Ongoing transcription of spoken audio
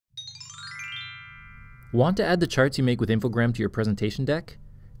Want to add the charts you make with Infogram to your presentation deck?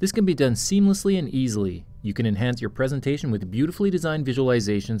 This can be done seamlessly and easily. You can enhance your presentation with beautifully designed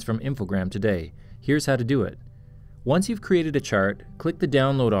visualizations from Infogram today. Here's how to do it. Once you've created a chart, click the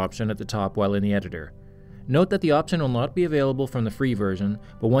download option at the top while in the editor. Note that the option will not be available from the free version,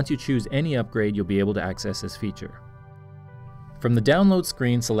 but once you choose any upgrade, you'll be able to access this feature. From the download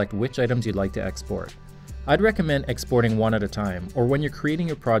screen, select which items you'd like to export. I'd recommend exporting one at a time, or when you're creating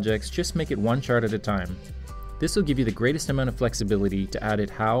your projects, just make it one chart at a time. This will give you the greatest amount of flexibility to add it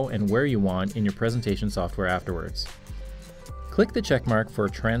how and where you want in your presentation software afterwards. Click the checkmark for a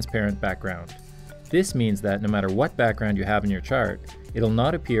transparent background. This means that no matter what background you have in your chart, it'll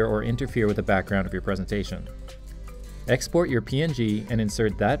not appear or interfere with the background of your presentation. Export your PNG and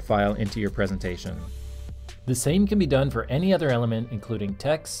insert that file into your presentation. The same can be done for any other element, including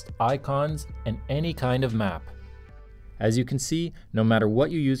text, icons, and any kind of map. As you can see, no matter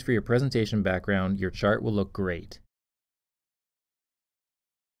what you use for your presentation background, your chart will look great.